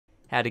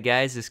Howdy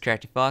guys, this is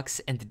Crafty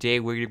Fox, and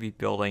today we're going to be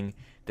building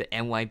the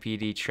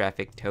NYPD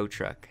traffic tow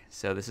truck.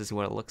 So this is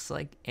what it looks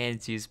like, and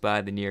it's used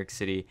by the New York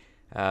City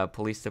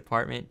Police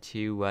Department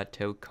to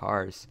tow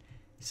cars.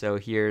 So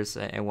here's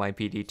an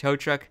NYPD tow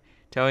truck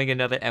towing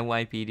another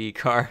NYPD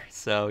car.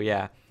 So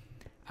yeah,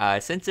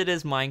 since it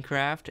is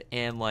Minecraft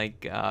and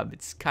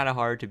it's kind of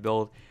hard to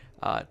build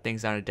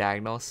things on a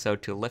diagonal, so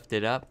to lift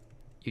it up,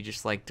 you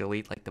just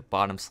delete the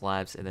bottom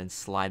slabs and then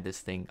slide this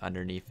thing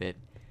underneath it.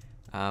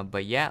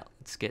 But yeah,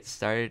 let's get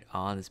started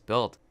on this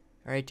build.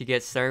 Alright, to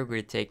get started, we're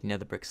going to take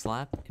another brick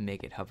slab and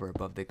make it hover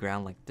above the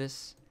ground like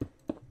this.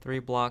 3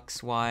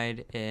 blocks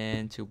wide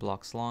and 2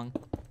 blocks long.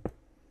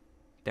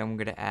 Then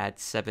we're going to add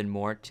 7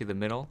 more to the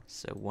middle.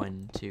 So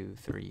 1, 2,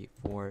 3,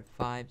 4,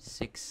 5,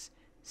 6,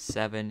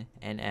 7,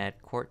 and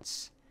add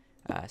quartz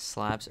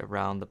slabs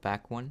around the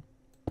back one.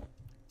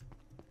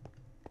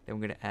 Then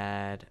we're going to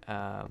add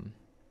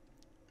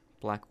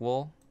black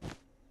wool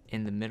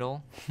in the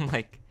middle,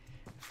 like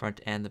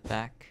front and the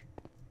back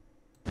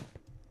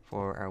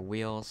for our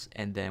wheels.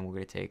 And then we're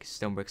going to take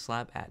stone brick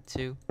slab, add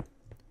 2,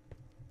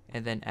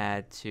 and then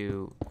add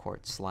 2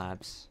 quartz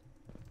slabs.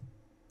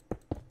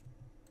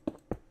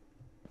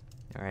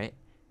 Alright,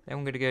 then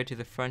we're going to go to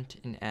the front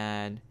and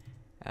add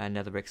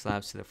another brick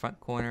slabs to the front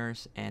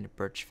corners and a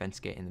birch fence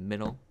gate in the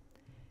middle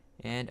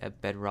and a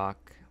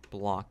bedrock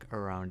block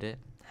around it,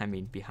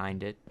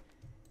 behind it.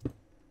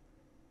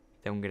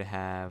 Then we're going to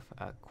have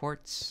a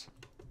quartz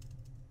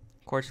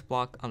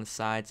block on the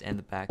sides and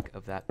the back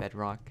of that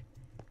bedrock,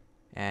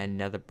 and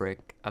another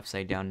brick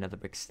upside down, another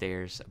brick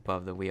stairs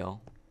above the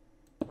wheel.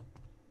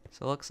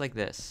 So it looks like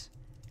this.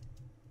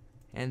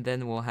 And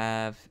then we'll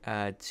have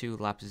 2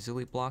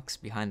 lapis-lazuli blocks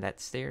behind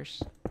that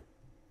stairs.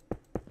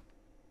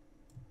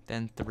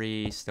 Then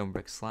 3 stone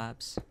brick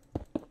slabs.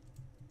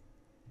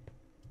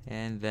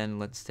 And then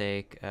let's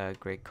take a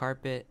gray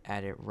carpet,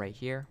 add it right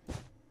here.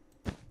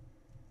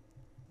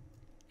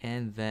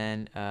 And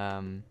then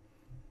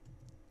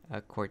a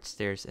quartz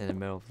stairs in the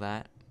middle of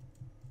that,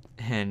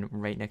 and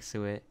right next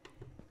to it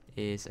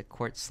is a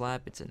quartz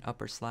slab. It's an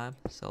upper slab,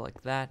 so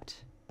like that,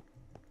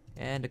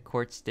 and a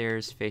quartz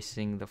stairs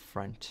facing the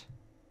front.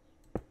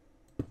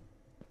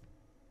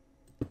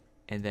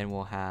 And then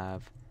we'll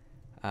have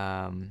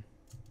I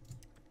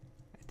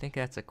think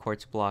that's a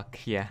quartz block,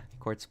 yeah,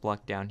 quartz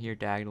block down here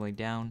diagonally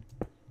down,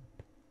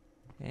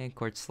 and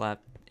quartz slab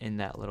in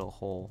that little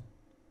hole.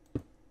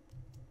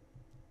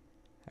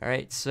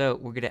 Alright, so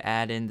we're going to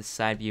add in the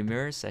side view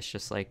mirrors. That's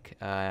just like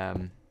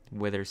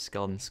Wither's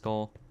skeleton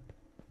skull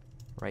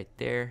right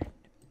there,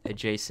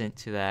 adjacent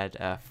to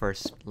that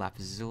first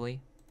lapis lazuli.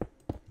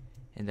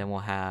 And then we'll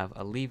have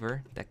a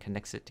lever that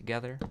connects it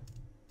together.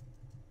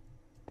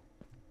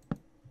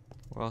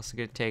 We're also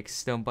going to take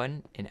stone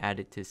button and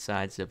add it to the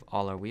sides of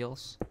all our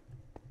wheels,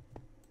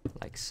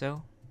 like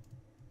so.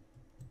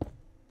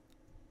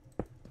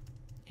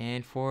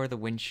 And for the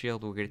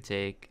windshield, we're going to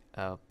take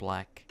a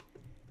black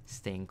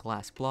stained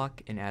glass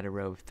block and add a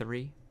row of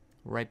 3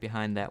 right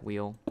behind that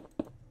wheel,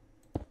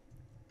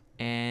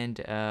 and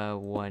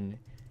 1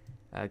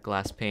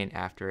 glass pane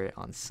after it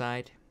on the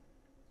side.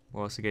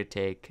 We're also going to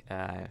take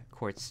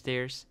quartz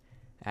stairs,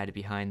 add it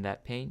behind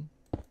that pane,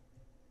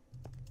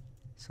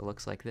 so it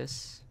looks like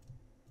this.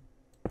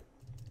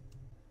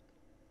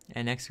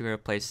 And next we're going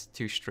to place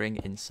 2 string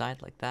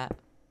inside like that,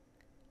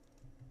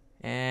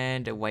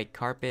 and a white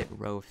carpet,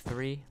 row of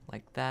 3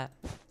 like that.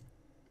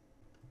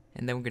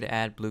 And then we're going to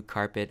add blue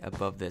carpet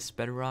above this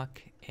bedrock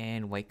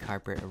and white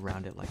carpet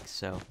around it like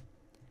so.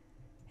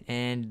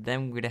 And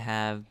then we're going to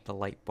have the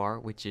light bar,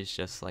 which is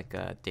just like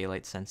a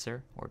daylight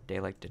sensor or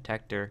daylight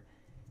detector.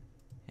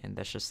 And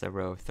that's just a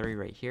row of 3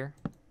 right here.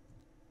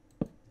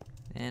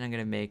 And I'm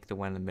going to make the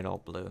one in the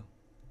middle blue.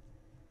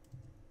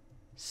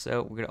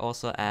 So we're going to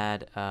also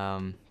add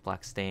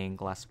black stained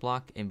glass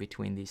block in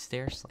between these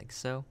stairs like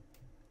so.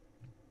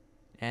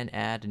 And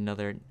add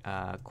another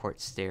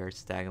quartz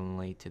stairs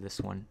diagonally to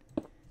this one.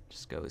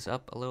 Just goes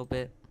up a little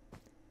bit.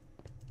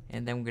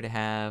 And then we're going to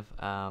have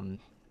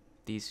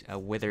these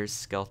Wither's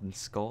skeleton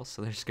skulls.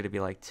 So there's going to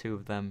be like 2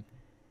 of them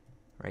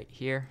right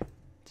here.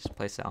 Just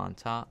place it on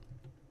top.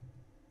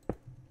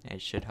 And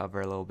it should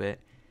hover a little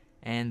bit.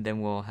 And then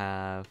we'll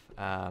have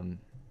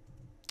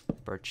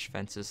birch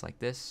fences like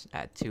this.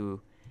 Add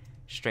 2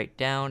 straight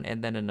down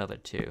and then another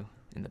 2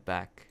 in the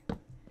back.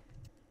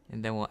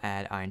 And then we'll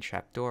add iron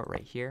trap door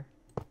right here.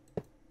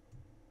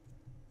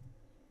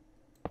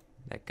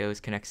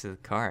 That connects to the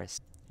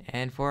cars.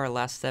 And for our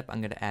last step, I'm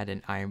going to add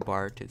an iron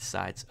bar to the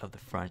sides of the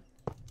front.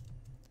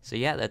 So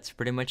yeah, that's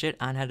pretty much it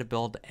on how to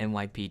build the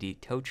NYPD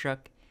tow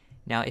truck.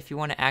 Now if you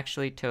want to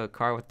actually tow a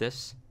car with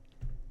this,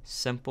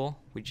 simple.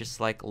 We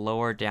just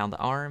lower down the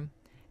arm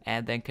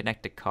and then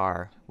connect the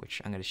car, which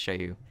I'm going to show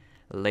you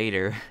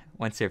later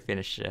once they're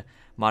finished the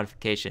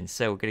modification.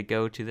 So we're going to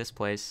go to this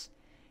place,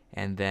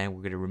 and then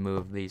we're going to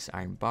remove these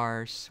iron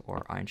bars,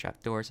 or iron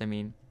trap doors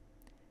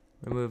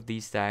remove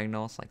these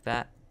diagonals like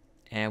that.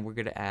 And we're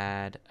going to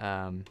add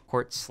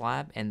quartz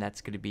slab, and that's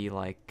going to be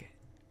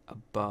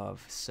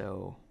above,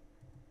 so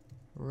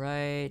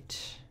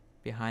right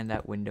behind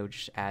that window,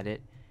 just add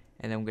it.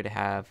 and then we're gonna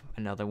have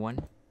another one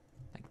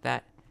like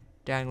that,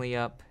 diagonally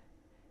up,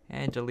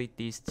 and delete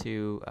these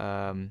two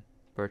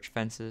birch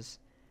fences.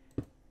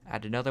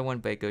 Add another one,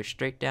 but it goes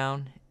straight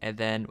down, and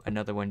then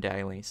another one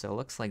diagonally. So it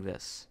looks like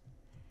this.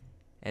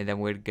 And then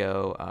we'd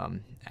go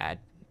add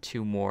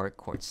 2 more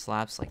quartz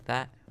slabs like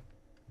that.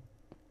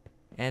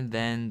 And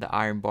then the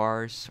iron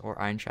bars or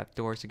iron trap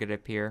doors are gonna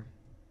appear.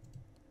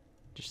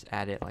 Just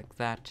add it like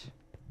that.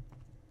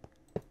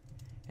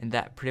 And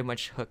that pretty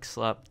much hooks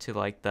up to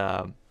like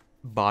the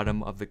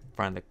bottom of the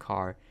front of the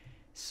car.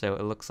 So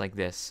it looks like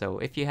this. So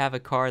if you have a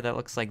car that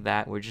looks like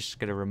that, we're just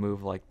gonna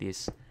remove like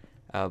these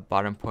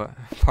bottom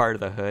part of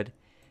the hood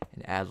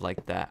and add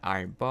like the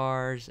iron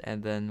bars,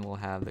 and then we'll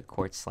have the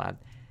quartz slab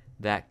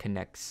that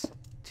connects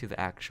to the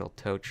actual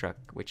tow truck,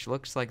 which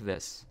looks like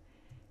this.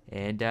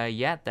 And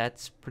yeah,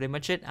 that's pretty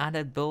much it on how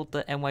to build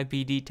the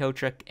NYPD tow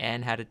truck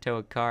and how to tow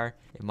a car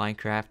in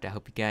Minecraft. I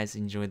hope you guys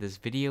enjoyed this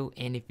video,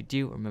 and if you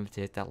do, remember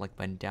to hit that like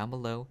button down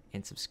below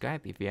and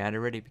subscribe if you haven't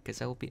already,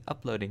 because I will be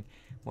uploading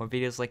more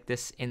videos like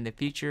this in the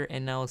future,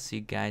 and I will see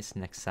you guys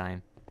next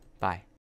time. Bye.